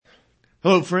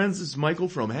Hello, friends. This is Michael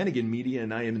from Hannigan Media,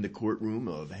 and I am in the courtroom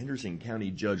of Henderson County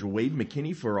Judge Wade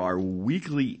McKinney for our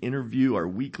weekly interview, our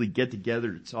weekly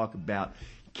get-together to talk about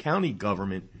county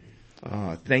government.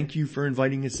 Thank you for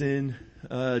inviting us in,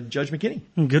 Judge McKinney.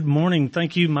 Good morning.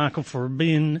 Thank you, Michael, for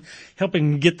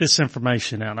helping get this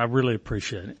information out. I really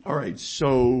appreciate it. All right.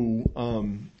 So,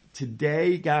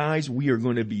 today, guys, we are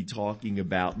going to be talking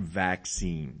about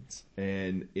vaccines.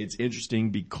 And it's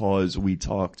interesting because we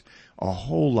talked a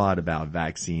whole lot about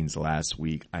vaccines last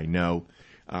week, I know.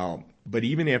 But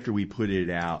even after we put it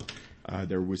out,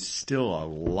 there was still a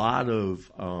lot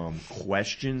of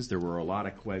questions. There were a lot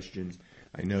of questions.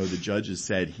 I know the judge has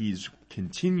said he's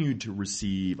continued to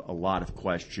receive a lot of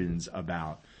questions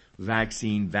about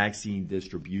vaccine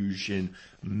distribution,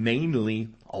 mainly,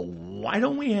 why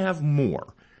don't we have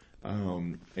more?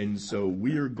 And so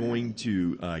we are going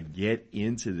to get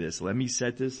into this. Let me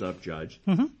set this up, Judge.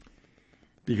 Mm-hmm.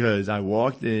 Because I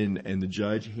walked in and the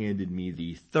judge handed me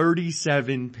the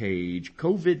 37-page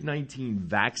COVID-19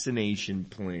 vaccination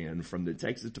plan from the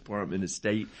Texas Department of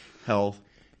State Health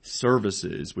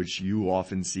Services, which you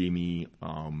often see me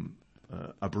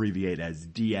abbreviate as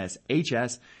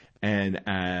DSHS, and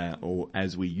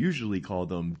as we usually call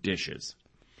them, dishes.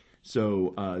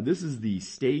 So this is the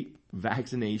state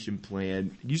vaccination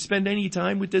plan. You spend any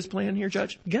time with this plan here,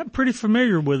 Judge? Got pretty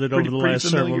familiar with it over the last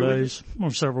several days,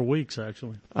 or several weeks,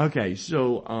 actually. Okay,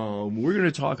 so we're going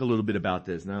to talk a little bit about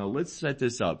this. Now, let's set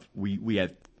this up. We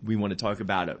want to talk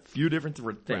about a few different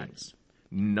things. Right.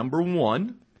 Number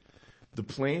one, the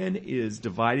plan is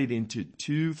divided into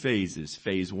two phases,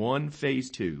 phase 1, phase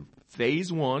 2.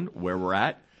 Phase 1, where we're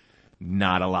at,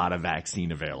 not a lot of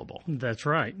vaccine available. That's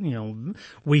right.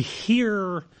 We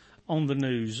hear on the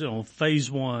news,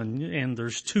 phase 1, and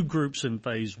there's two groups in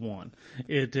phase 1.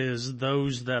 It is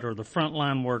those that are the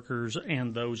frontline workers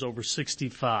and those over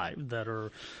 65 that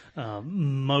are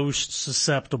most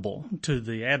susceptible to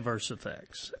the adverse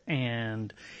effects.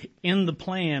 And in the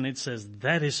plan, it says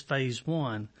that is phase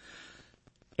 1,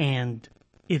 and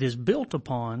it is built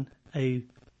upon a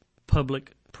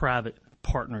public-private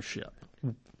partnership.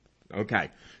 Okay.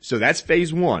 So that's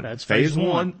phase 1. That's phase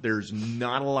 1. There's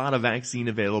not a lot of vaccine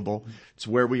available. It's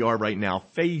where we are right now.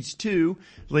 Phase 2,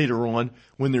 later on,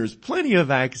 when there's plenty of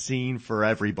vaccine for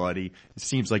everybody, it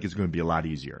seems like it's going to be a lot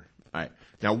easier. All right.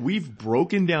 Now, we've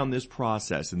broken down this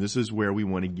process, and this is where we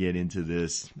want to get into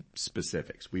this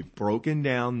specifics. We've broken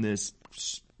down this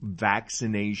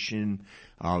vaccine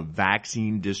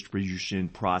distribution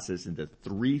process into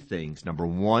three things. Number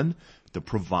 1, the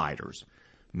providers.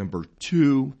 Number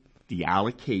 2, the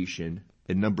allocation,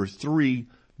 and number 3,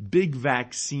 big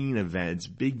vaccination events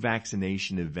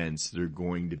that are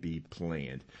going to be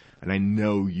planned. And I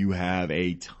know you have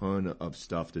a ton of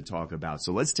stuff to talk about.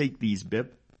 So let's take these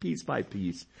piece by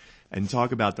piece and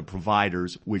talk about the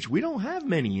providers, which we don't have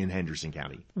many in Henderson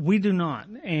County. We do not.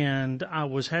 And I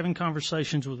was having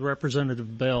conversations with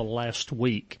Representative Bell last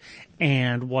week,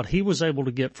 and what he was able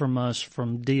to get from us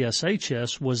from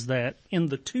DSHS was that in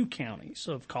the two counties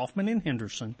of Kaufman and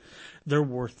Henderson, there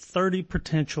were 30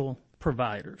 potential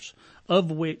providers, of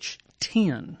which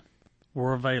 10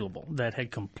 were available that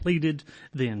had completed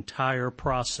the entire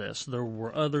process. There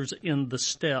were others in the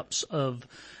steps of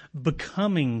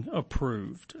becoming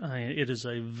approved. It is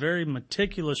a very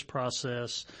meticulous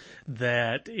process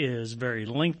that is very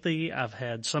lengthy. I've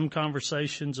had some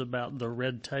conversations about the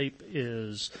red tape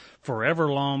is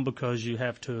forever long because you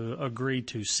have to agree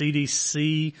to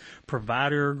CDC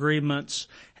provider agreements.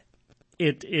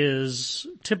 It is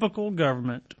typical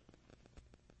government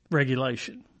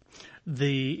regulation.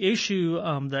 The issue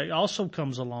that also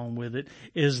comes along with it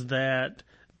is that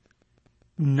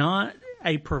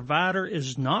a provider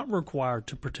is not required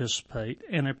to participate,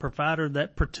 and a provider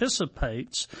that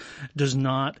participates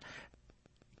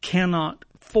cannot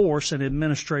force an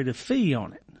administrative fee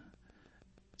on it.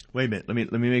 Wait a minute.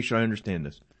 Let me make sure I understand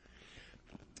this.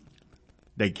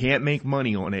 They can't make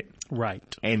money on it.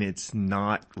 Right. And it's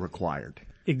not required.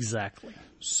 Exactly.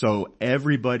 So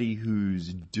everybody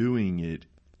who's doing it,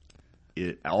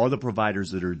 all the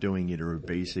providers that are doing it are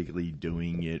basically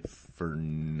doing it for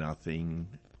nothing.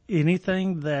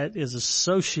 Anything that is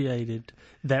associated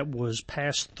that was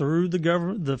passed through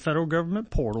the federal government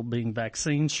portal, being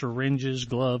vaccines, syringes,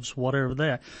 gloves, whatever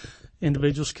that,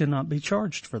 individuals cannot be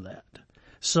charged for that.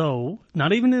 So,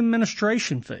 not even an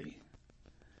administration fee.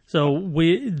 So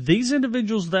these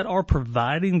individuals that are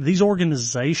providing, these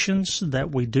organizations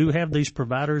that we do have, these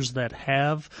providers that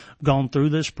have gone through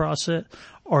this process,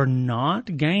 are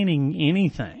not gaining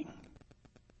anything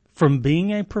from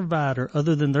being a provider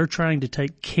other than they're trying to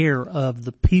take care of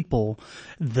the people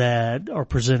that are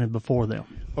presented before them.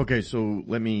 Okay, so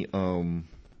let me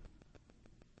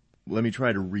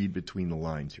try to read between the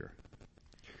lines here.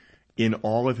 In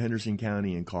all of Henderson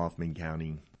County and Kaufman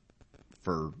County,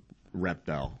 for Rep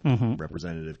Bell,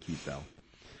 Representative Keith Bell,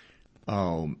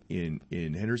 in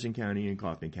Henderson County and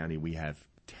Kaufman County, we have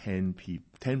 10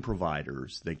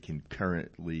 providers that can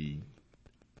currently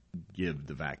give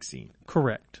the vaccine.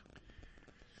 Correct.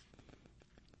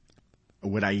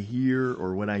 What I hear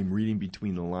or what I'm reading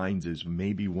between the lines is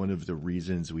maybe one of the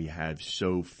reasons we have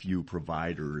so few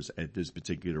providers at this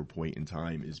particular point in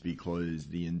time is because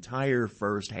the entire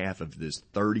first half of this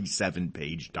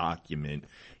 37-page document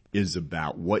is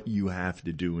about what you have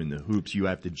to do and the hoops you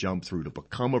have to jump through to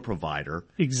become a provider.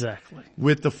 Exactly.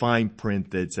 With the fine print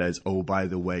that says, oh, by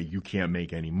the way, you can't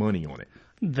make any money on it.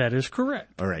 That is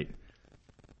correct. All right.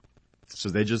 So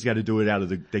they just got to do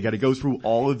it they got to go through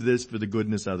all of this for the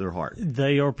goodness of their heart.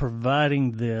 They are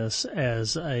providing this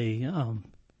as a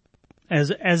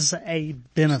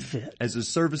benefit. As a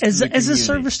service to the community. As a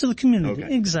service to the community.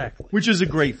 Okay. Exactly. Which is a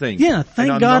great thing. Yeah,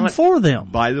 thank God for them.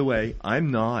 By the way, I am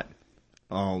not,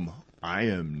 and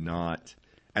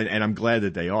I'm glad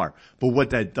that they are. But what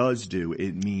that does do,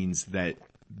 it means that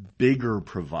bigger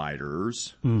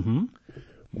providers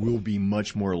will be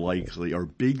much more likely, or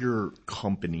bigger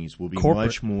companies will be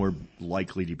much more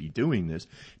likely to be doing this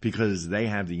because they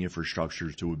have the infrastructure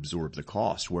to absorb the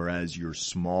cost. Whereas your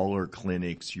smaller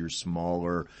clinics, your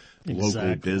smaller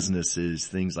local businesses,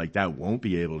 things like that won't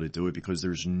be able to do it because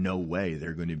there's no way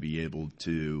they're going to be able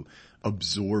to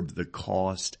absorb the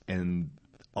cost and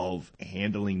of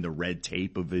handling the red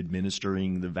tape of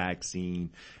administering the vaccine,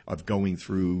 of going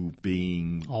through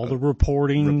being all the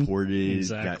reported,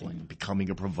 becoming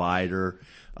a provider.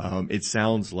 It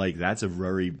sounds like that's a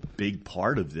very big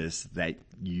part of this, that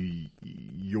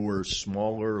your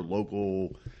smaller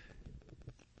local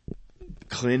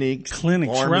clinics,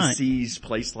 pharmacies,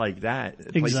 places like that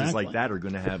are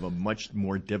going to have a much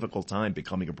more difficult time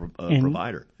becoming a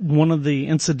provider. One of the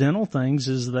incidental things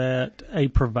is that a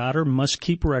provider must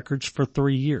keep records for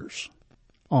 3 years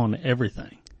on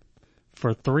everything.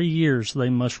 For 3 years, they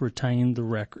must retain the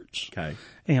records. Okay.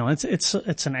 You know, it's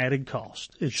an added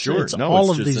cost. It's all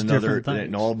of these different things.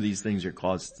 And all of these things are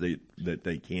costs that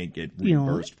they can't get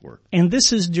reimbursed for. And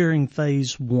this is during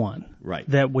phase one. Right.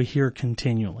 That we hear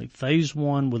continually. Phase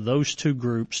one with those two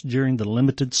groups during the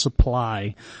limited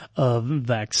supply of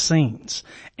vaccines.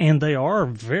 And they are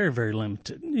very, very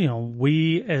limited. You know,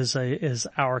 we as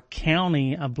our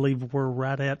county, I believe we're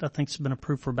right at, I think it's been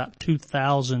approved for about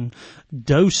 2,000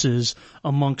 doses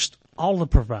amongst all the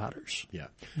providers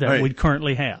that we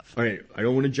currently have. All right. I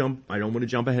don't want to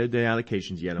jump ahead to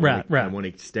allocations yet. I want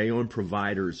to stay on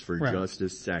providers for just a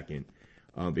second.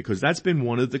 Because that's been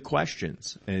one of the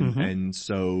questions. And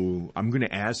so I'm going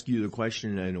to ask you the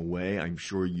question in a way I'm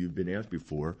sure you've been asked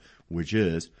before, which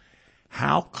is,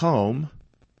 how come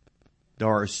there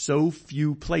are so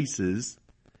few places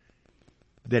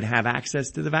that have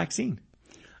access to the vaccine?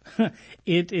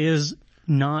 It is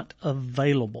not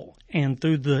available. And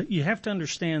you have to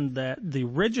understand that the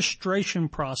registration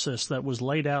process that was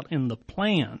laid out in the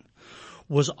plan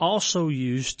was also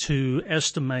used to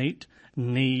estimate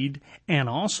need and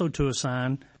also to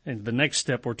assign, and the next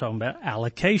step we're talking about,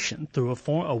 allocation through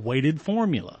a weighted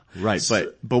formula. Right,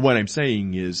 but what I'm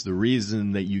saying is the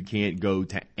reason that you can't go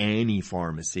to any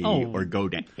pharmacy or go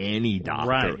to any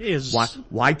doctor,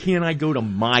 why can't I go to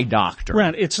my doctor?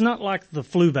 Right, it's not like the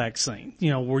flu vaccine, you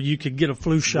know, where you could get a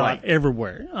flu shot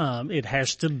everywhere. It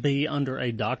has to be under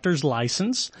a doctor's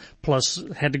license, plus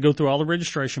had to go through all the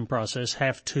registration process,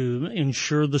 have to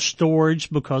ensure the storage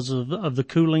because of the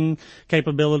cooling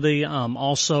capability,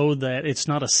 also that it's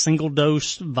not a single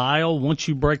dose vial. Once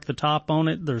you break the top on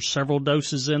it, there's several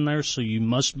doses in there, so you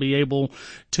must be able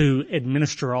to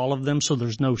administer all of them so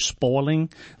there's no spoiling.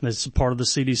 That's part of the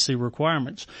CDC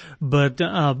requirements. But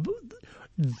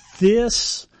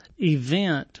this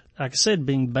event, like I said,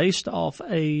 being based off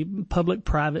a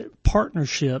public-private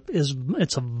partnership,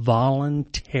 it's a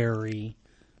voluntary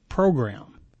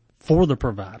program for the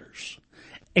providers.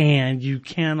 And you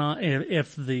cannot,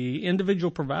 if the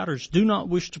individual providers do not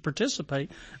wish to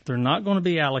participate, they're not going to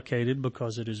be allocated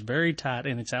because it is very tight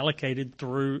and it's allocated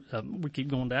through, we keep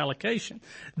going to allocation.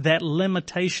 That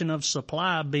limitation of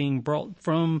supply being brought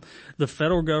from the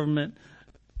federal government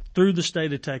through the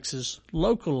state of Texas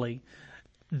locally,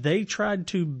 they tried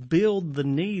to build the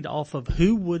need off of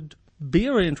who would be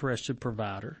an interested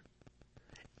provider.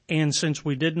 And since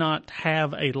we did not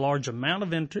have a large amount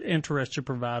of interested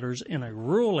providers in a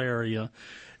rural area,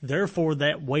 therefore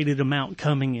that weighted amount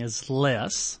coming is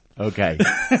less. Okay.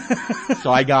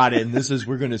 So I got it, and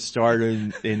we're gonna start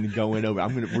and going over.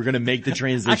 We're gonna make the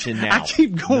transition now. I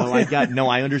keep going.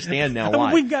 I understand now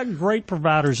why. We've got great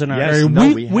providers in our Yes, area.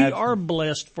 no, we are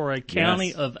blessed for a county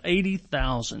Yes. of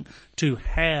 80,000 to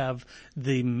have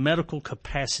the medical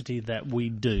capacity that we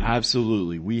do.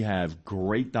 Absolutely. We have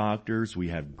great doctors. We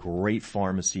have great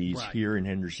pharmacies Right. here in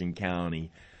Henderson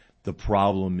County. The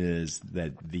problem is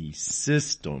that the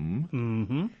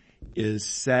system is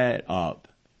set up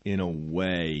in a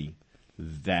way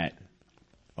that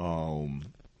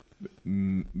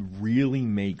really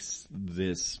makes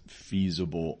this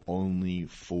feasible only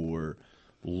for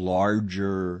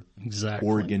larger Exactly.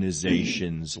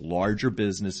 organizations, larger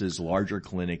businesses, larger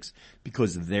clinics,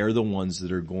 because they're the ones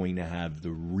that are going to have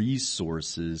the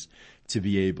resources to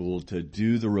be able to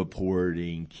do the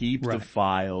reporting, keep the Right.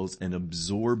 files, and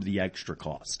absorb the extra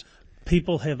cost.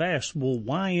 People have asked, well,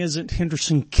 why isn't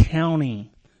Henderson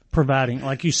County providing,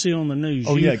 like you see on the news?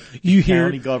 You hear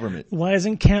county government. Why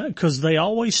isn't county? Because they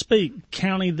always speak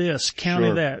county this, county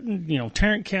Sure. that.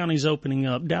 Tarrant County's opening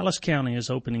up. Dallas County is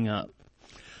opening up.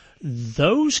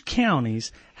 Those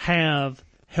counties have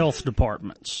health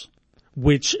departments,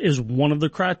 which is one of the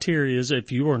criterias.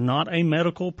 If you are not a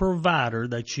medical provider,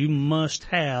 that you must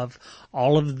have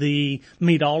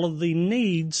meet all of the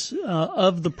needs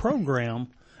of the program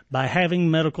by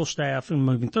having medical staff and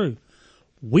moving through.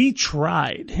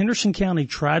 Henderson County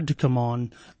tried to come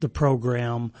on the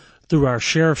program through our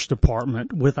sheriff's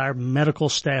department with our medical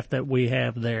staff that we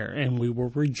have there, and we were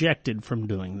rejected from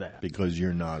doing that. Because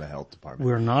you're not a health department.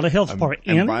 We're not a health department.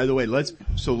 And by the way, let's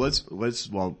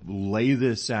lay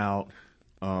this out,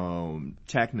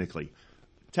 technically.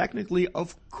 Technically,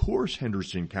 of course,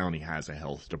 Henderson County has a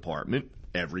health department.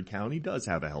 Every county does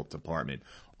have a health department.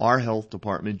 Our health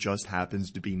department just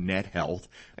happens to be Net Health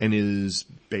and is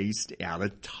based out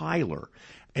of Tyler.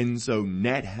 And so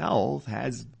Net Health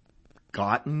has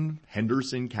gotten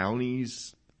Henderson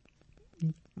County's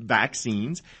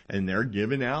vaccines and they're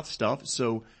giving out stuff.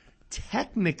 So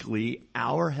technically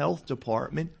our health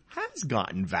department has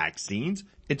gotten vaccines.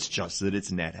 It's just that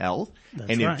it's Net Health. That's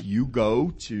and right. if you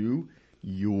go to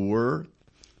your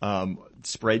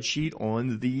spreadsheet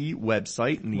on the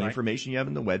website and the Right. information you have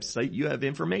on the website, you have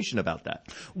information about that.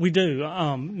 We do,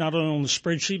 not only on the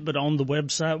spreadsheet, but on the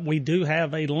website, we do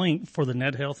have a link for the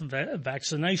Net Health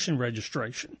vaccination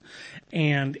registration.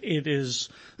 And it is,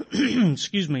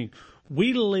 excuse me,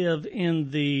 we live in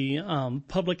the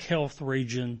public health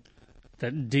region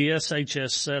that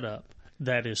DSHS set up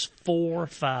that is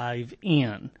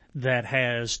 4-5N. That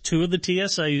has three of the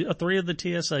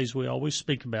TSAs we always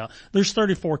speak about. There's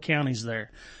 34 counties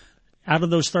there. Out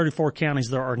of those 34 counties,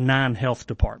 there are 9 health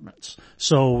departments.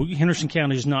 So Henderson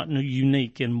County is not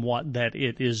unique in what that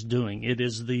it is doing. It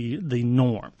is the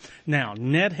norm. Now,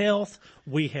 Net Health,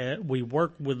 we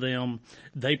work with them.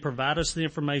 They provide us the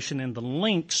information and the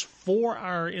links for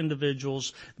our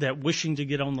individuals that wishing to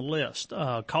get on the list.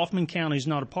 Kaufman County is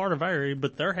not a part of our area,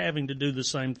 but they're having to do the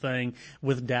same thing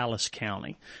with Dallas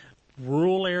County.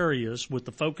 Rural areas, with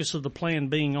the focus of the plan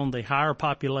being on the higher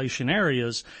population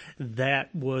areas,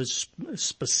 that was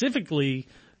specifically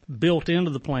built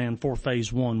into the plan for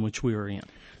phase 1, which we are in.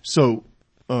 So,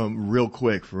 real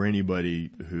quick for anybody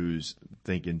who's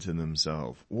thinking to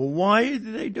themselves, well, why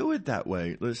did they do it that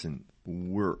way? Listen,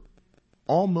 we're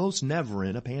almost never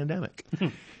in a pandemic.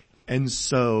 And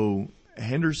so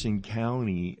Henderson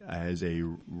County, as a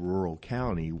rural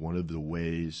county, one of the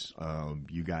ways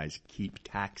you guys keep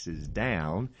taxes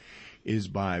down is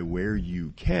by, where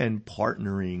you can,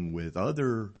 partnering with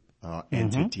other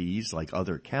entities like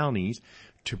other counties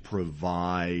to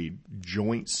provide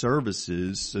joint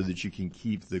services so that you can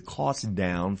keep the cost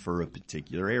down for a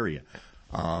particular area.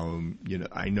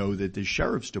 I know that the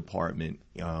sheriff's department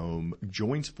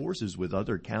joins forces with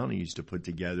other counties to put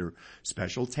together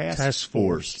special task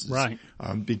forces, right?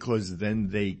 Because then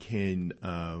they can,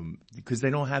 because they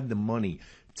don't have the money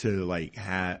to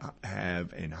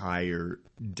have and hire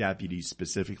deputies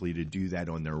specifically to do that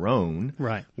on their own.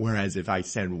 Right. Whereas if I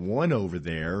send one over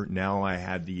there, now I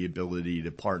have the ability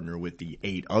to partner with the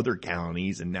 8 other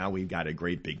counties, and now we've got a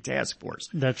great big task force.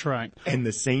 That's right. And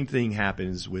the same thing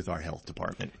happens with our health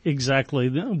department. Exactly.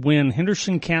 When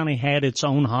Henderson County had its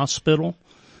own hospital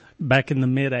back in the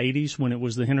mid-'80s, when it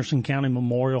was the Henderson County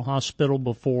Memorial Hospital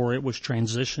before it was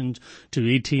transitioned to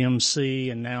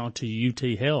ETMC and now to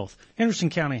UT Health, Henderson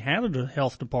County had a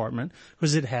health department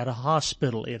because it had a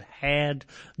hospital. It had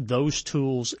those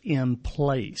tools in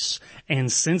place.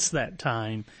 And since that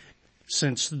time,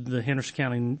 since the Henderson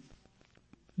County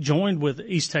joined with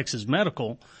East Texas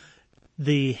Medical,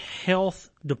 The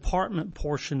health department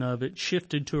portion of it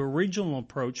shifted to a regional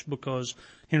approach because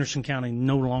Henderson County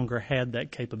no longer had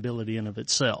that capability in of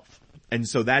itself. And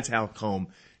so that's how come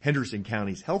Henderson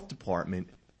County's health department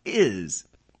is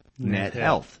Net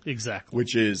Health. Exactly.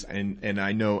 Which is, and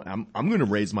I know I'm going to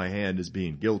raise my hand as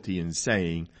being guilty in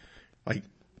saying, like,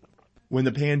 when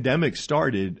the pandemic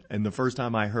started and the first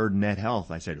time I heard Net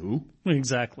Health, I said, who?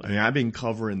 Exactly. I mean, I've been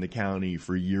covering the county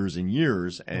for years and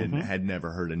years and had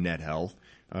never heard of Net Health,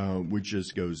 which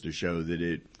just goes to show that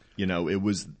it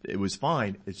was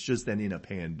fine. It's just that in a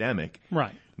pandemic.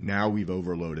 Right. Now we've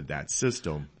overloaded that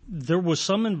system. There was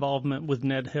some involvement with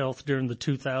Net Health during the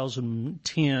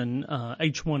 2010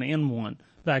 H1N1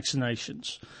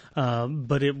 vaccinations.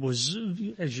 But it was,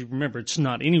 as you remember, it's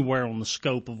not anywhere on the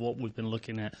scope of what we've been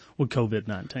looking at with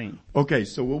COVID-19. Okay,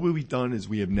 so what we've done is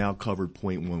we have now covered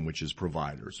point one, which is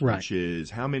providers, right. which is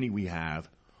how many we have,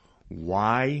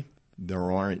 why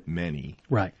there aren't many,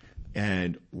 right,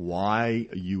 and why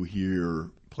you hear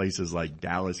places like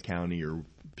Dallas County or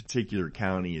particular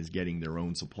county is getting their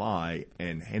own supply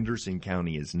and Henderson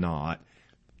County is not.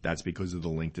 That's because of the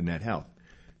link to Net Health.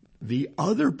 The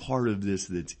other part of this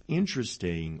that's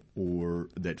interesting or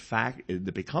that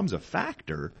becomes a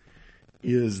factor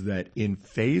is that in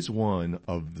phase one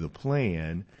of the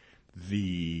plan,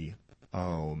 the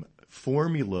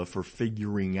formula for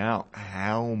figuring out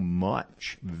how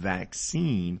much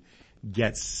vaccine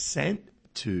gets sent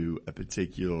to a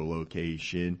particular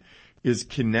location is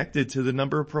connected to the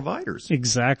number of providers.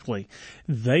 Exactly.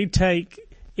 They take,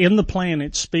 in the plan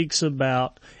it speaks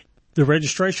about the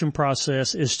registration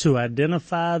process is to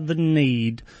identify the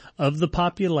need of the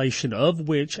population of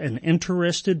which an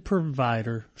interested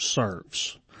provider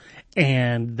serves.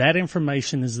 And that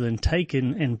information is then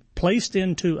taken and placed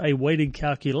into a weighted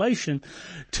calculation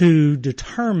to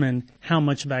determine how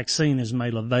much vaccine is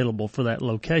made available for that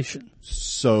location.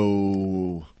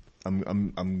 So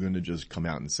I'm going to just come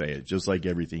out and say it. Just like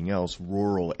everything else,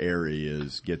 rural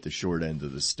areas get the short end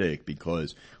of the stick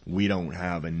because we don't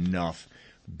have enough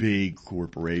big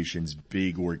corporations,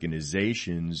 big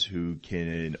organizations who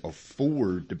can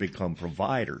afford to become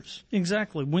providers.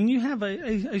 Exactly. When you have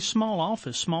a small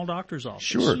office, small doctor's office,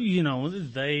 sure. You know,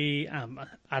 they,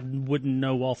 I wouldn't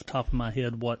know off the top of my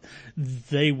head what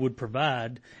they would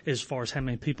provide as far as how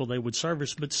many people they would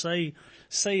service, but say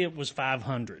it was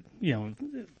 500,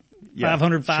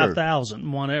 500, 5,000,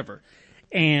 sure. Whatever.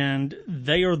 And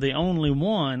they are the only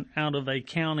one out of a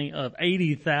county of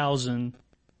 80,000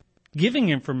 giving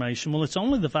information. Well, it's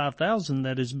only the 5,000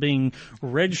 that is being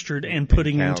registered and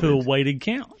putting into a weighted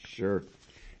count. Sure.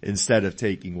 Instead of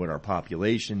taking what our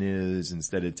population is,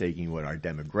 instead of taking what our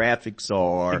demographics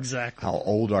are, exactly. How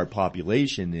old our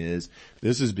population is,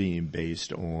 this is being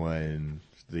based on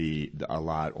a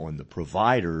lot on the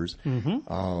providers.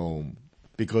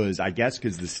 Because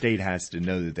the state has to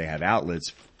know that they have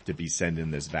outlets to be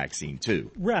sending this vaccine to.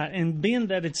 Right, and being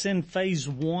that it's in phase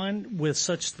one with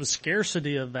such the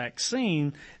scarcity of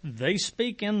vaccine, they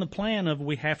speak in the plan of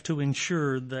we have to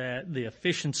ensure that the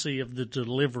efficiency of the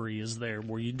delivery is there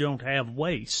where you don't have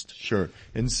waste. Sure.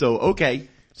 And so, okay,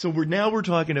 so we're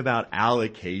talking about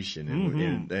allocation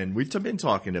and we've been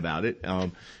talking about it.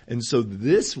 And so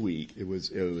this week, it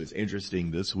was interesting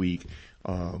this week,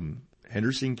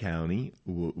 Henderson County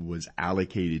was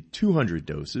allocated 200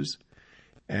 doses.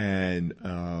 And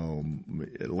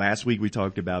last week we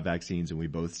talked about vaccines and we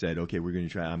both said, okay,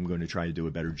 I'm going to try to do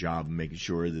a better job of making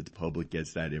sure that the public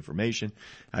gets that information.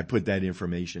 I put that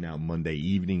information out Monday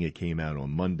evening. It came out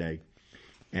on Monday.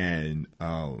 And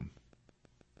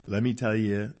let me tell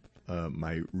you,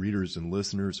 my readers and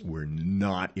listeners were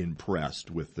not impressed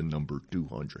with the number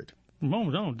 200.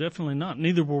 No, definitely not.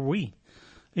 Neither were we.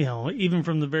 Even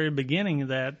from the very beginning,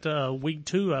 that week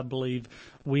 2, I believe,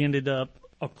 we ended up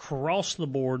across the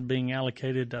board being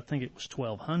allocated, I think it was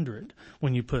 1,200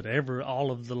 when you put all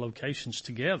of the locations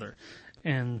together.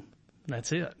 And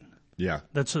that's it. Yeah.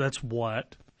 That's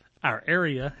what our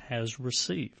area has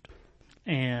received.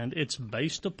 And it's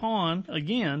based upon,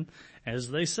 again,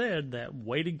 as they said, that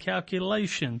weighted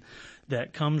calculation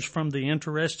that comes from the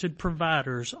interested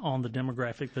providers on the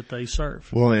demographic that they serve.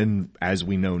 Well, and as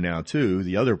we know now too,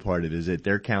 the other part of it is that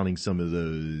they're counting some of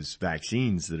those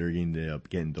vaccines that are going to end up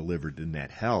getting delivered to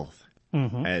Net Health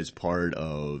as part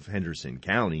of Henderson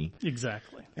County.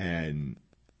 Exactly. And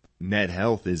Net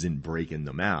Health isn't breaking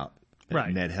them out.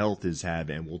 Right. Net Health is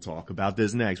and we'll talk about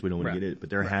this next, we don't want to get it, but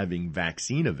they're having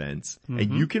vaccine events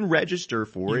and you can register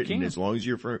for it. And as long as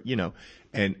you're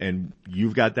and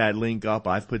you've got that link up,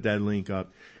 I've put that link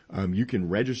up, you can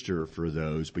register for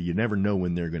those, but you never know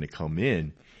when they're going to come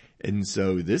in. And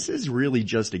so this is really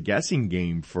just a guessing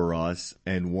game for us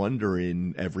and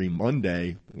wondering every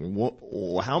Monday,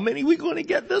 how many we going to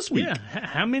get this week? Yeah,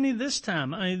 how many this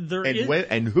time?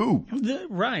 And who?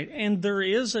 Right, and there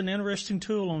is an interesting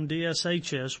tool on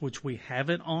DSHS, which we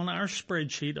have it on our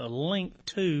spreadsheet, a link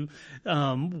to,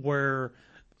 where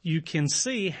you can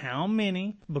see how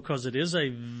many, because it is a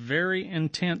very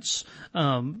intense,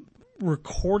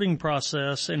 recording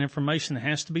process and information that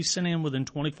has to be sent in within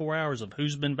 24 hours of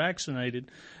who's been vaccinated.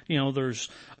 There's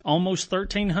almost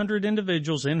 1,300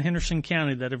 individuals in Henderson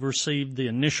County that have received the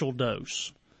initial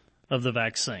dose of the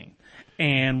vaccine.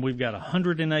 And we've got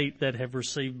 108 that have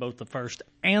received both the first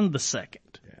and the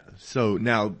second. Yeah. So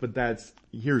now,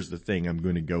 here's the thing, I'm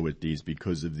going to go with these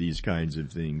because of these kinds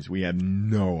of things. We have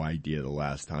no idea the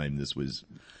last time this was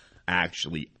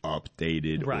actually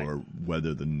updated, right, or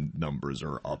whether the numbers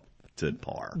are up to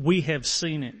par. We have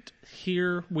seen it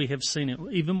here. We have seen it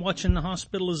even watching the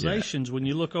hospitalizations. Yeah. When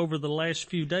you look over the last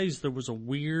few days, there was a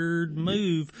weird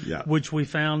move, which we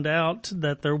found out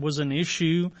that there was an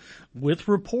issue with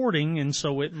reporting, and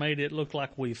so it made it look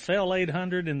like we fell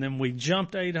 800 and then we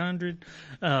jumped 800.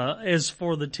 As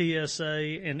for the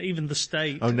TSA and even the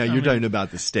state. Oh, now you're talking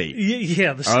about the state.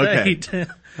 Yeah, the state.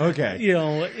 Okay.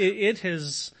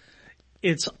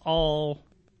 It's all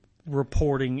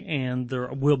reporting, and there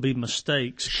will be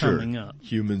mistakes coming up.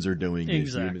 Humans are doing it.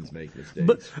 Exactly. Humans make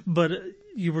mistakes. But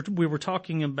we were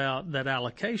talking about that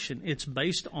allocation. It's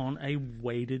based on a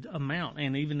weighted amount,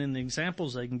 and even in the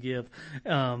examples they can give,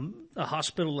 a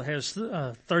hospital that has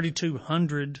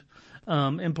 3,200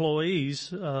 employees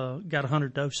got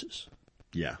 100 doses.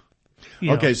 Yeah.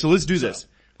 Okay, so let's do this.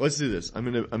 Let's do this.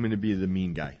 I'm gonna be the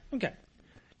mean guy. Okay.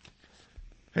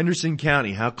 Henderson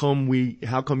County, how come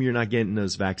you're not getting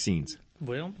those vaccines?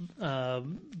 Well,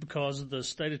 because the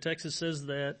state of Texas says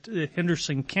that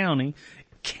Henderson County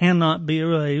cannot be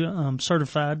a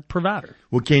certified provider.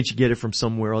 Well, can't you get it from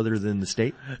somewhere other than the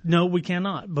state? No, we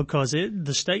cannot, because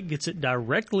the state gets it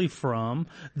directly from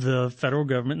the federal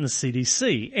government and the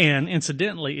CDC. And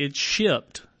incidentally, it's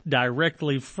shipped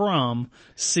directly from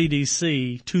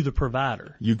CDC to the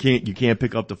provider. You can't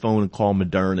pick up the phone and call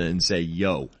Moderna and say,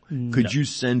 "Yo, could you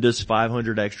send us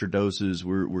 500 extra doses?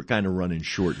 We're kind of running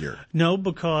short here." No,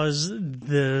 because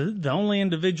the only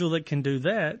individual that can do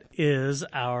that is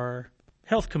our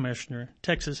health commissioner,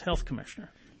 Texas health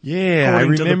commissioner. Yeah, I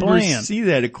remember see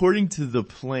that. According to the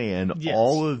plan, yes,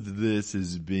 all of this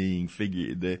is being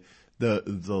figured.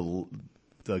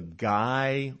 The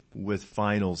guy with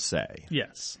final say.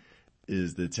 Yes.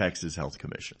 Is the Texas Health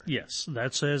Commissioner. Yes,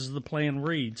 that's as the plan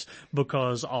reads,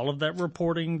 because all of that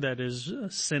reporting that is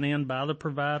sent in by the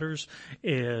providers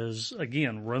is,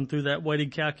 again, run through that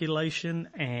weighted calculation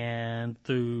and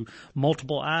through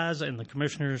multiple eyes, and the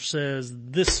commissioner says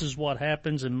this is what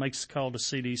happens and makes the call to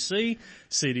CDC.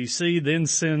 CDC then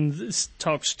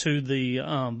talks to the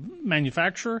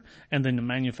manufacturer, and then the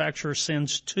manufacturer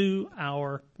sends to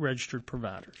our registered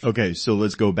providers. Okay, so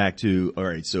let's go back to, all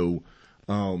right, so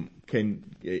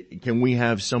can we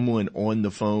have someone on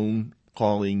the phone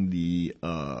calling the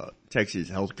Texas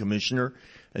Health Commissioner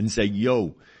and say,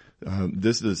 "Yo,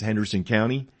 this is Henderson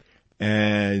County,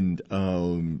 and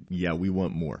we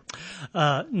want more"?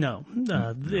 No.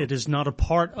 It is not a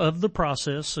part of the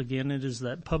process. Again, it is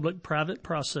that public-private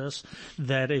process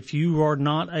that if you are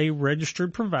not a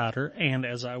registered provider, and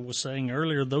as I was saying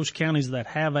earlier, those counties that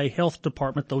have a health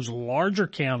department, those larger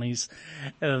counties,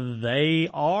 they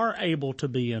are able to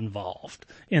be involved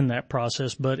in that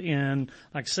process. But like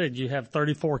I said, you have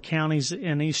 34 counties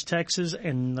in East Texas,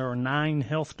 and there are 9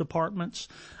 health departments.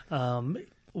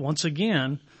 Once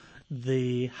again,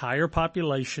 the higher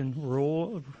population,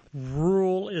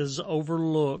 rural is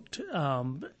overlooked,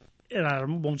 and I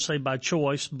won't say by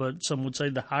choice, but some would say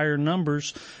the higher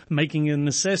numbers making a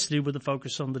necessity with a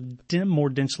focus on the more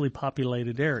densely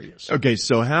populated areas. Okay,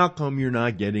 so how come you're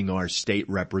not getting our state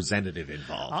representative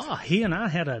involved? He and I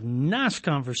had a nice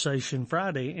conversation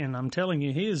Friday, and I'm telling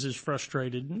you, he is as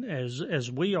frustrated as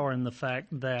we are in the fact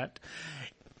that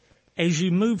as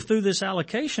you move through this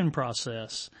allocation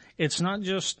process, it's not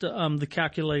just the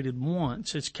calculated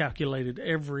once, it's calculated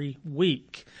every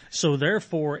week. So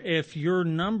therefore, if your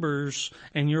numbers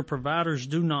and your providers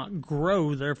do not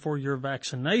grow, therefore your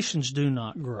vaccinations do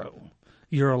not grow.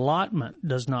 Your allotment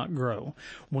does not grow.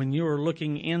 When you're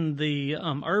looking in the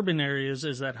urban areas,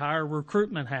 as that higher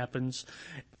recruitment happens,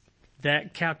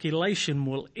 that calculation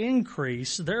will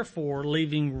increase, therefore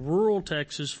leaving rural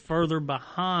Texas further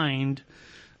behind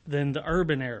than the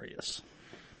urban areas.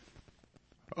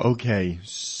 Okay,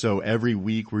 so every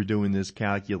week we're doing this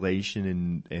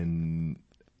calculation, and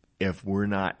if we're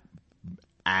not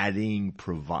adding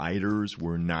providers,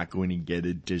 we're not going to get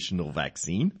additional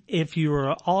vaccine? If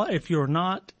you're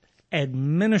not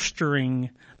administering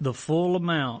the full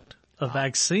amount of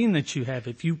vaccine that you have,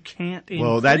 if you can't increase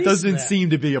Well, that doesn't seem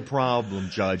to be a problem,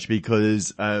 Judge,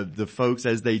 because the folks,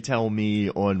 as they tell me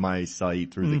on my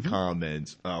site through the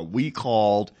comments, we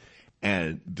called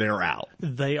and they're out.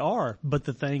 They are, but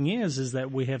the thing is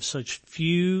that we have such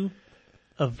few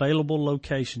available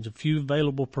locations, a few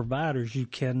available providers, you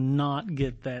cannot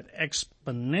get that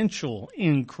exponential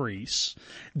increase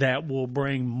that will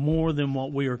bring more than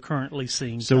what we are currently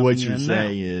seeing. So what you're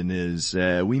saying is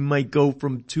we might go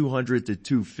from 200 to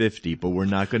 250, but we're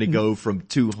not going to go from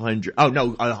 200. Oh no,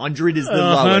 100 is the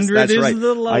lowest. That's right.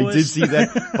 The lowest. I did see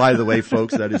that. By the way,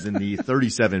 folks, that is in the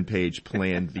 37-page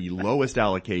plan. The lowest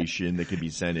allocation that can be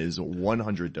sent is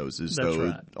 100 doses. That's so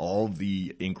right. all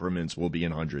the increments will be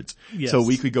in hundreds. Yes.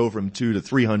 So we could go from 2 to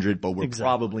 300, but we're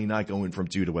probably not going from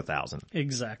 2 to 1,000.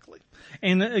 Exactly.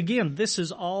 And again, this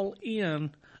is all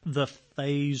in the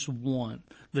phase 1,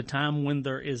 the time when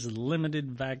there is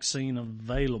limited vaccine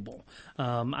available.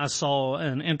 I saw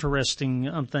an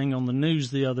interesting thing on the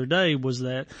news the other day was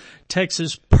that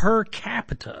Texas per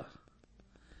capita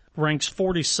ranks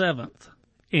 47th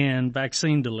in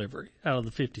vaccine delivery out of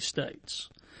the 50 states.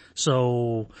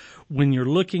 So when you're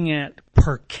looking at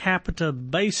per capita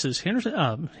basis,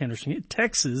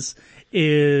 Texas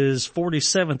is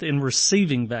 47th in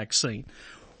receiving vaccine.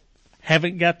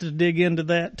 Haven't got to dig into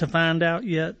that to find out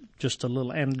yet. Just a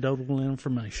little anecdotal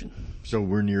information. So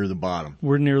we're near the bottom.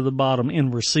 We're near the bottom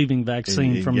in receiving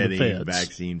vaccine from the feds. Getting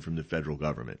vaccine from the federal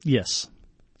government. Yes.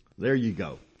 There you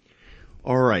go.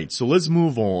 All right, so let's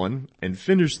move on and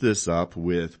finish this up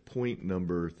with point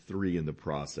number 3 in the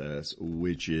process,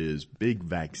 which is big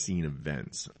vaccine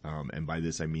events. And by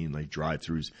this I mean like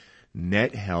drive-throughs.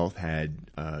 NetHealth had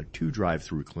 2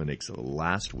 drive-through clinics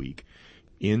last week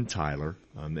in Tyler,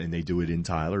 and they do it in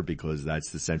Tyler because that's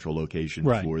the central location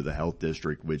for the health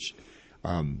district, which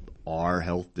our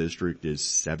health district is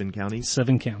 7 counties.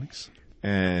 7 counties.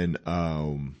 And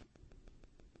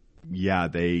yeah,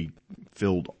 they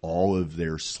filled all of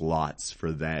their slots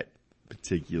for that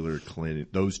particular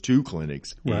clinic, those 2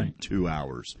 clinics in 2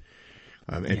 hours.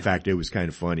 In fact, it was kind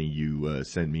of funny. You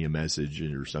sent me a message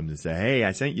or something to say, "Hey,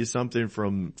 I sent you something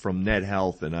from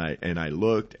NetHealth," and I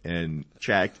looked and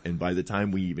checked, and by the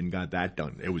time we even got that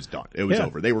done, it was done. It was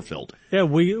over. They were filled. Yeah,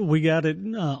 we got it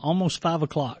almost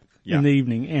 5:00 in the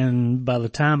evening, and by the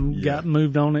time got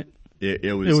moved on it,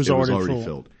 it was already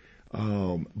filled.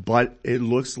 But it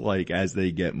looks like as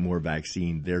they get more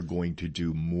vaccine, they're going to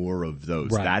do more of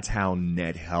those. Right. That's how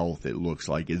NetHealth, it looks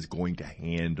like, is going to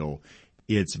handle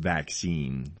its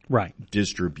vaccine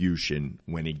distribution.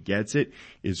 When it gets it,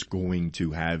 it's going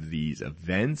to have these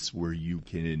events where you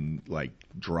can like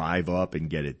drive up and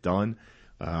get it done.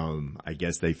 I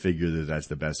guess they figure that that's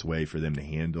the best way for them to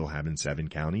handle having 7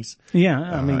 counties. Yeah,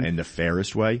 I mean, and the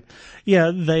fairest way.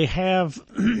 Yeah, they have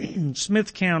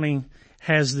Smith County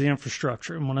has the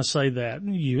infrastructure. And when I say that,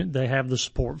 they have the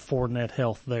support for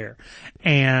NetHealth there.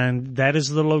 And that is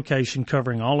the location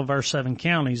covering all of our 7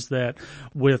 counties that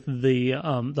with the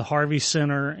Harvey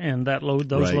Center and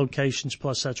those locations,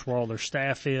 plus that's where all their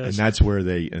staff is. And that's where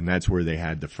they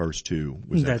had the first 2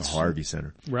 was at the Harvey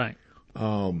Center. Right.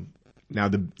 Now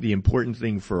the important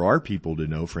thing for our people to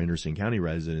know, for Henderson County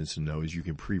residents to know, is you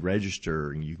can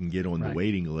pre-register and you can get on the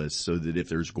waiting list so that if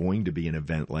there's going to be an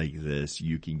event like this,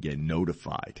 you can get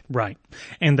notified. Right.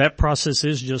 And that process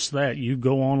is just that. You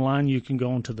go online, you can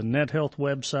go onto the NetHealth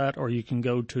website, or you can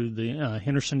go to the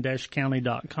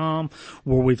henderson-county.com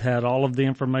where we've had all of the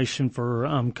information for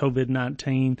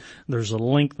COVID-19. There's a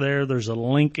link there. There's a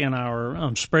link in our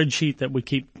spreadsheet that we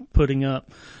keep putting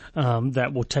up.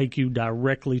 That will take you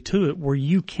directly to it where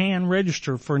you can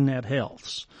register for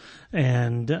NetHealth's.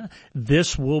 And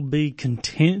this will be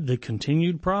the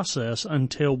continued process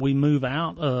until we move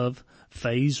out of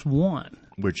phase 1.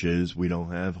 Which is we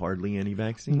don't have hardly any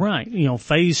vaccine. Right.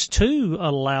 Phase 2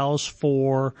 allows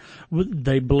for,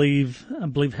 I believe,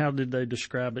 how did they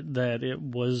describe it? That it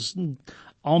was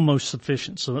almost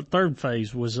sufficient. So the 3rd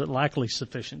phase was likely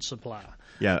sufficient supply.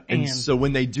 Yeah, and so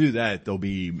when they do that, there'll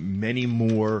be many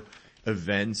more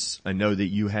events. I know that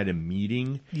you had a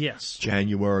meeting. Yes.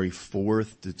 January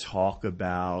 4th to talk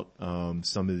about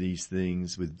some of these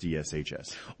things with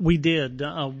DSHS. We did.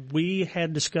 We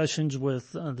had discussions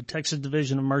with the Texas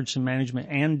Division of Emergency Management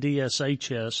and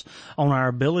DSHS on our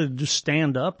ability to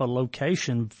stand up a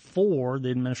location for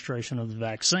the administration of the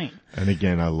vaccine. And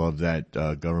again, I love that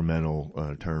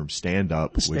governmental term, stand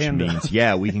up, which means,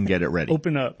 yeah, we can get it ready.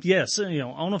 Open up. Yes,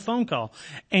 on a phone call.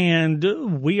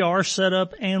 And we are set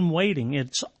up and waiting waiting.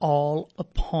 It's all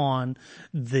upon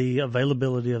the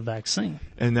availability of vaccine.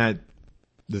 And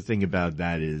the thing about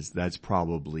that is that's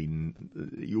probably,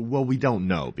 well, we don't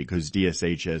know because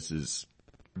DSHS is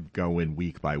going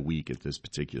week by week at this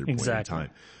particular point in time.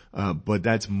 But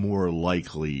that's more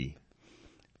likely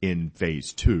in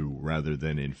phase 2 rather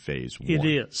than in phase 1. It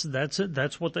is. That's it.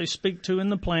 That's what they speak to in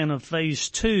the plan of phase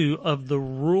 2 of the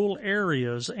rural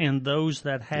areas and those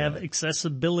that have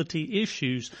accessibility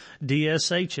issues,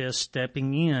 DSHS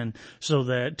stepping in so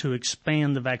that to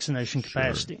expand the vaccination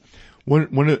capacity.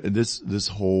 One of this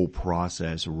whole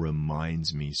process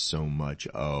reminds me so much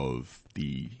of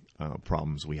the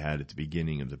problems we had at the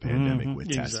beginning of the pandemic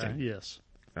with testing. Yes.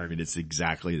 I mean, it's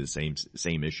exactly the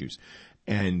same issues.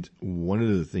 And one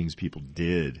of the things people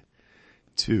did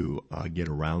to get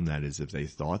around that is if they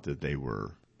thought that they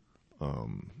were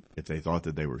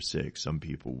sick, some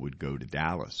people would go to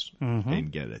Dallas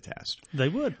and get a test. They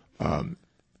would.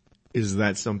 Is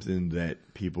that something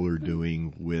that people are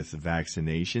doing with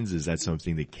vaccinations? Is that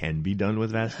something that can be done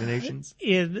with vaccinations?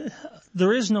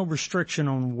 There is no restriction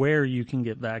on where you can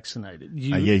get vaccinated.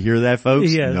 You hear that,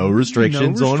 folks? Yeah, no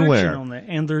restrictions on where. On that.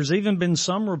 And there's even been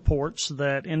some reports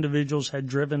that individuals had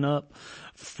driven up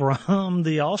from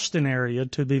the Austin area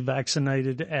to be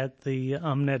vaccinated at the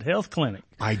Net Health Clinic.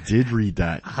 I did read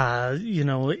that.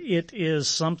 It is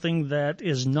something that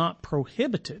is not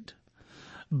prohibited.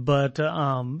 But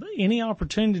any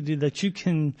opportunity that you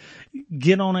can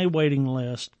get on a waiting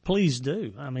list, please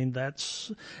do. I mean,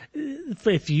 that's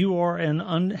if you are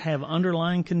have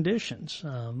underlying conditions.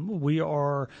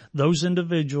 Those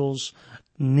individuals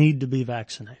need to be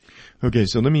vaccinated. Okay,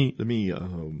 so let me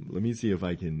see if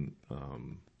I can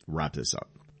wrap this up.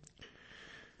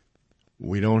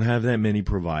 We don't have that many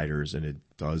providers, and it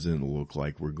doesn't look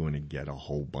like we're going to get a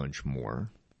whole bunch more.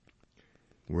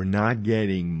 We're not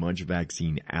getting much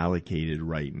vaccine allocated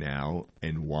right now,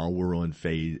 and while we're in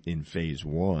phase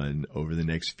 1, over the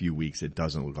next few weeks, it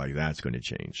doesn't look like that's going to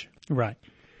change. Right.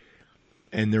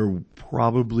 And there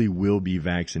probably will be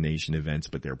vaccination events,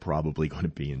 but they're probably going to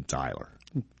be in Tyler.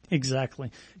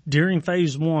 Exactly. During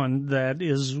phase 1, that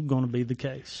is going to be the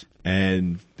case.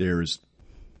 And there's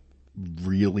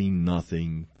really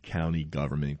nothing county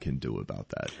government can do about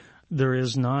that. There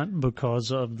is not,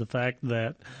 because of the fact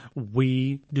that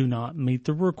we do not meet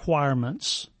the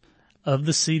requirements of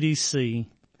the CDC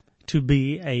to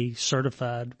be a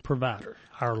certified provider.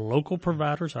 Our local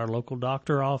providers, our local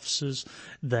doctor offices,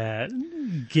 that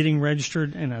getting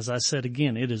registered, and as I said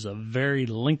again, it is a very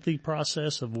lengthy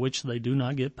process of which they do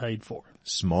not get paid for.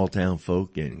 Small town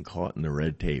folk getting caught in the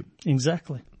red tape.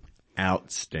 Exactly.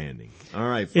 Outstanding. All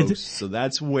right, folks. So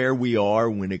that's where we are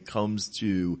when it comes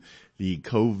to the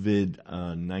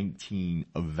COVID-19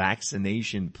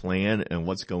 vaccination plan and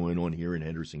what's going on here in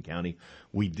Henderson County.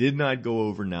 We did not go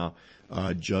over now,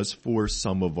 just for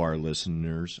some of our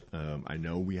listeners. I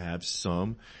know we have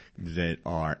some that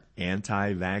are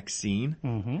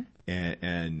anti-vaccine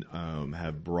and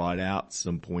have brought out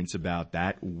some points about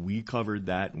that. We covered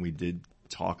that and we did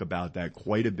talk about that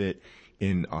quite a bit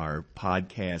in our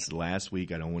podcast last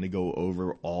week. I don't want to go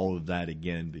over all of that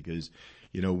again because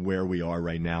where we are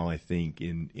right now, I think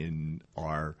in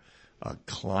our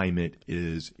climate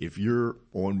is if you're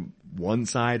on one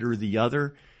side or the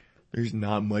other, there's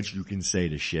not much you can say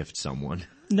to shift someone.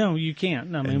 No, you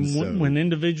can't. I mean, when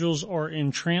individuals are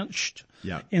entrenched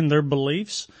in their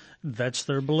beliefs, that's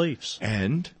their beliefs.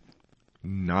 And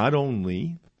not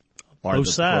only are both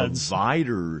the sides.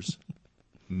 Providers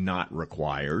not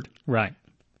required. Right.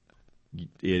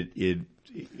 It's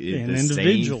the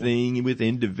same thing with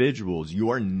individuals.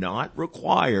 You are not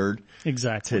required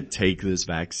to take this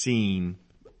vaccine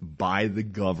by the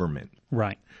government.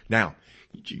 Right. Now,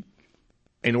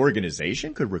 an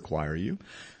organization could require you.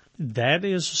 That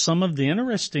is some of the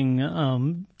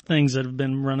interesting things that have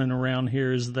been running around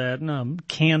here is that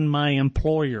can my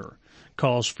employer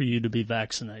cause for you to be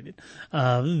vaccinated?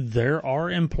 There are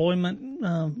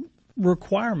employment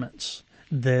requirements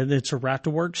that it's a right to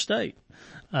work state.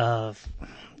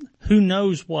 Who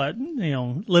knows what,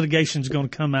 litigation is going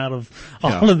to come out of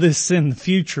all of this in the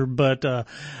future, but,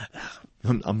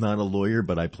 I'm not a lawyer,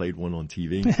 but I played one on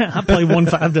TV. I play one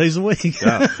 5 days a week.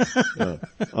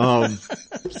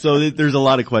 So there's a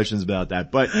lot of questions about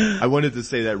that, but I wanted to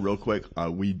say that real quick.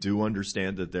 We do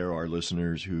understand that there are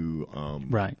listeners who,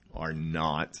 are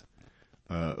not,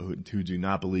 who do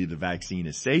not believe the vaccine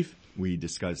is safe. We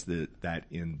discussed that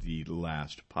in the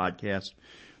last podcast.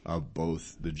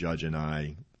 Both the judge and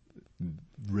I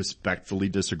respectfully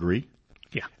disagree.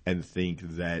 Yeah. And think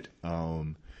that,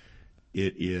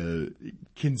 it is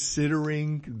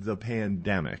considering the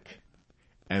pandemic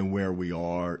and where we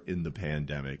are in the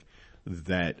pandemic,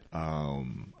 that,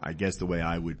 I guess the way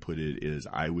I would put it is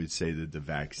I would say that the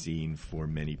vaccine for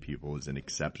many people is an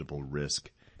acceptable risk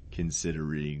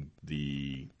considering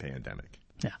the pandemic.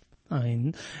 Yeah. I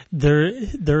mean,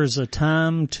 there's a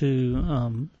time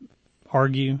to,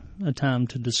 argue, a time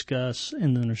to discuss,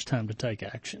 and then there's time to take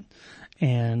action.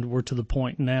 And we're to the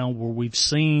point now where we've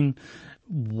seen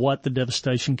what the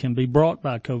devastation can be brought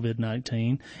by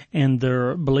COVID-19. And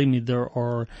believe me, there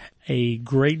are a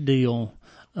great deal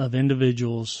of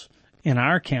individuals in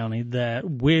our county that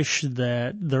wish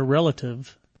that their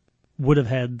relative would have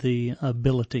had the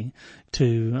ability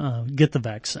to get the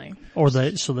vaccine,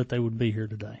 so that they would be here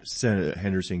today.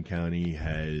 Henderson County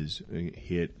has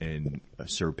hit and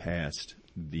surpassed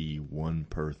the 1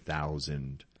 per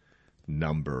 1,000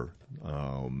 number.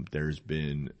 There's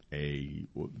been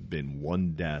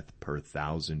one death per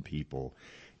 1,000 people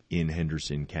in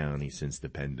Henderson County since the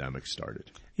pandemic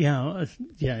started. Yeah,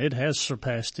 it has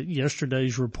surpassed it.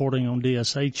 Yesterday's reporting on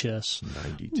DSHS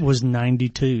 92. was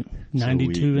 92.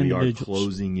 92 so we individuals. are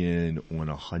closing in on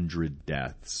 100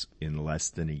 deaths in less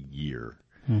than a year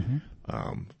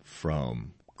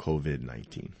from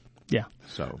COVID-19. Yeah.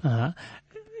 So,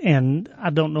 and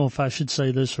I don't know if I should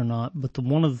say this or not, but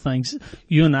one of the things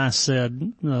you and I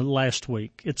said last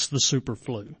week, it's the super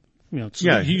flu. You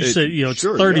said, it's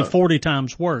sure, 30, 40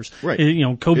 times worse. Right.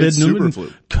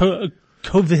 COVID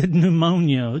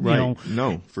pneumonia. Right.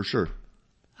 No, for sure.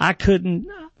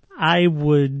 I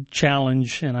would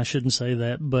challenge, and I shouldn't say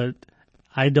that, but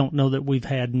I don't know that we've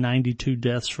had 92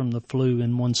 deaths from the flu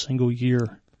in one single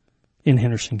year in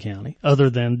Henderson County, other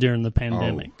than during the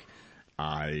pandemic.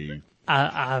 I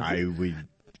would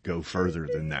go further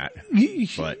than that.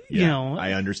 But,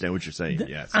 I understand what you're saying,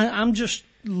 yes. I'm just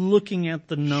looking at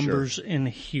the numbers in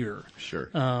here. Sure.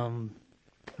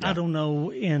 I don't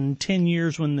know, in 10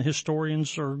 years when the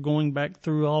historians are going back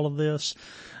through all of this,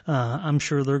 I'm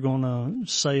sure they're going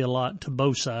to say a lot to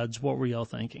both sides. What were y'all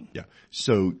thinking? Yeah.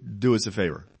 So do us a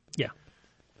favor. Yeah.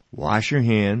 Wash your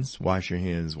hands, wash your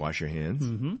hands, wash your hands.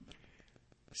 Mm-hmm.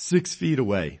 6 feet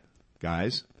away,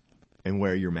 guys, and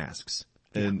wear your masks.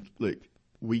 And look,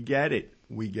 we get it.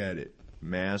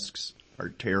 Masks are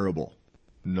terrible.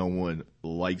 No one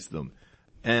likes them.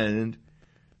 And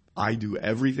I do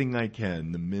everything I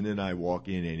can the minute I walk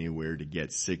in anywhere to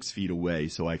get 6 feet away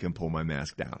so I can pull my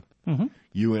mask down. Mm-hmm.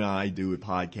 You and I do a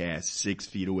podcast 6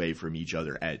 feet away from each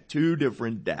other at 2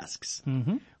 different desks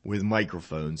with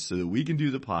microphones so that we can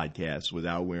do the podcast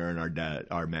without wearing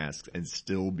our masks and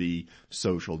still be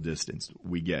social distanced.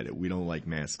 We get it. We don't like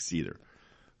masks either.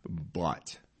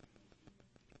 But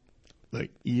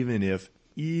like, even if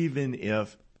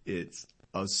it's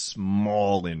a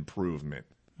small improvement,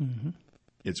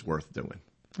 it's worth doing.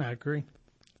 I agree.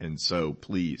 And so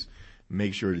please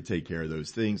make sure to take care of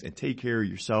those things and take care of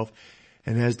yourself.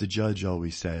 And as the judge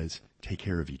always says, take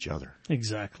care of each other.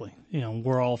 Exactly.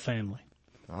 We're all family.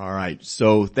 All right.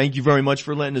 So thank you very much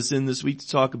for letting us in this week to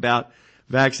talk about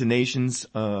vaccinations,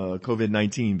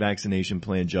 COVID-19 vaccination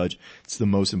plan, Judge. It's the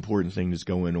most important thing that's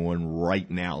going on right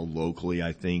now locally.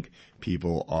 I think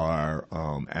people are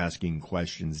asking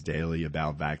questions daily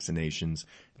about vaccinations.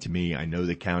 To me, I know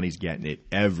the county's getting it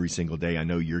every single day. I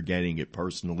know you're getting it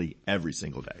personally every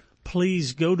single day.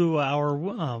 Please go to our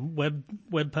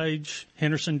webpage,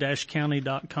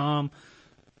 henderson-county.com.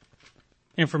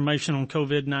 Information on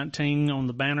COVID-19 on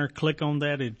the banner. Click on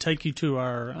that. It'll take you to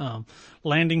our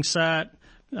landing site,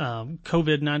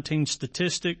 COVID-19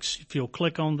 statistics. If you'll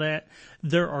click on that,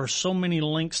 there are so many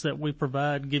links that we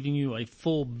provide giving you a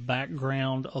full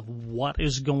background of what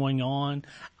is going on.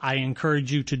 I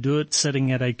encourage you to do it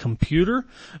sitting at a computer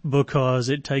because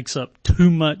it takes up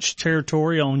too much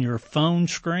territory on your phone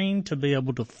screen to be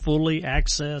able to fully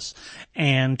access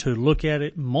and to look at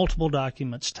it. Multiple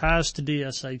documents, ties to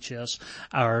DSHS,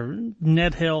 our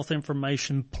net health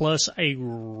information, plus a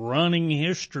running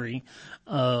history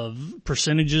of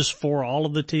percentages for all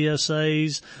of the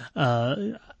TSAs,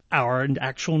 our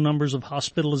actual numbers of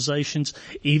hospitalizations,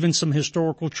 even some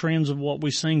historical trends of what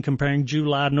we've seen comparing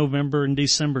July, November, and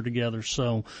December together.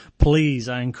 So please,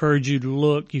 I encourage you to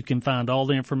look. You can find all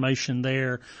the information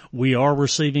there. We are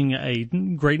receiving a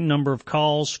great number of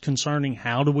calls concerning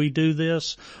how do we do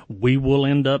this. We will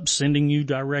end up sending you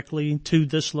directly to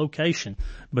this location.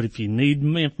 But if you need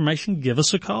information, give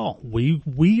us a call.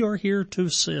 We are here to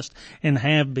assist and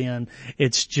have been.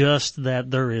 It's just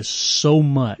that there is so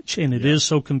much and it is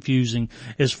so confusing. confusing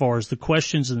as far as the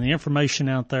questions and the information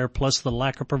out there, plus the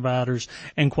lack of providers.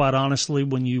 And quite honestly,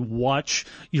 when you watch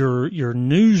your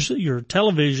news, your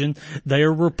television, they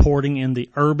are reporting in the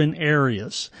urban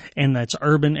areas, and that's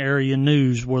urban area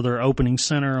news where they're opening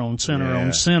center on center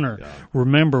on center. Yeah.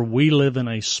 Remember, we live in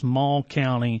a small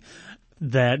county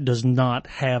that does not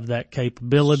have that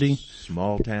capability.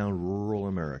 Small town, rural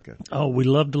America. Oh, we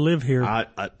love to live here.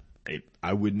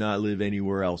 I would not live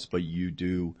anywhere else, but you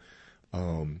do.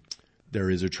 There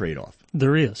is a trade-off.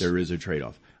 There is. There is a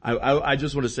trade-off. I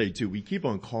just want to say too, we keep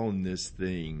on calling this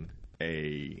thing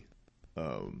a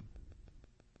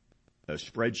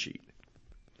spreadsheet.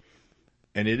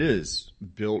 And it is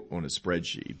built on a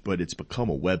spreadsheet, but it's become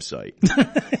a website.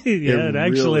 Yeah, it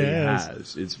actually really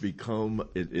has. It's become,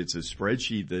 it's a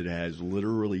spreadsheet that has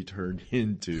literally turned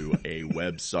into a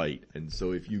website. And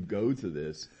so if you go to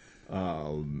this,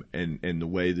 and the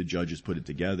way the judges put it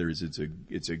together is it's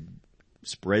a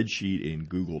spreadsheet in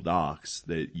Google Docs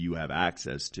that you have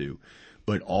access to.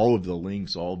 But all of the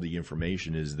links, all of the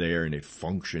information is there, and it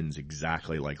functions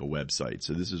exactly like a website.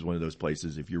 So this is one of those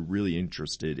places, if you're really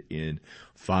interested in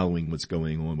following what's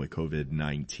going on with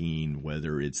COVID-19,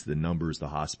 whether it's the numbers, the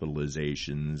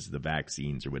hospitalizations, the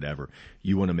vaccines, or whatever,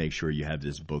 you want to make sure you have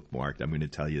this bookmarked. I'm going to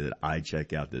tell you that I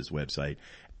check out this website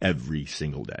every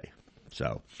single day.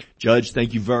 So, Judge,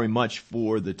 thank you very much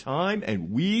for the time,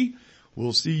 and we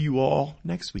will see you all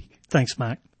next week. Thanks,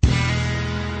 Mike.